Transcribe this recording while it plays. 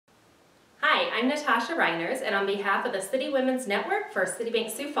I'm NaTosha Reiners, and on behalf of the City Women's Network for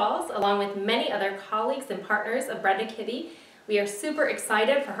Citibank Sioux Falls, along with many other colleagues and partners of Brenda Kibbe, we are super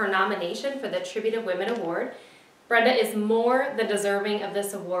excited for her nomination for the Attributive Women Award. Brenda is more than deserving of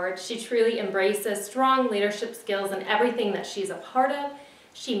this award. She truly embraces strong leadership skills in everything that she's a part of.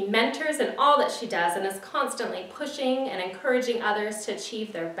 She mentors in all that she does and is constantly pushing and encouraging others to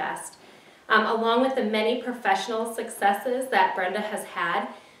achieve their best. Along with the many professional successes that Brenda has had,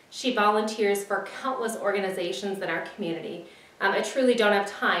 she volunteers for countless organizations in our community. I truly don't have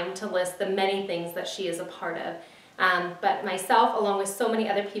time to list the many things that she is a part of. But myself, along with so many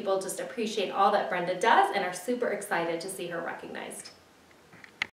other people, just appreciate all that Brenda does and are super excited to see her recognized.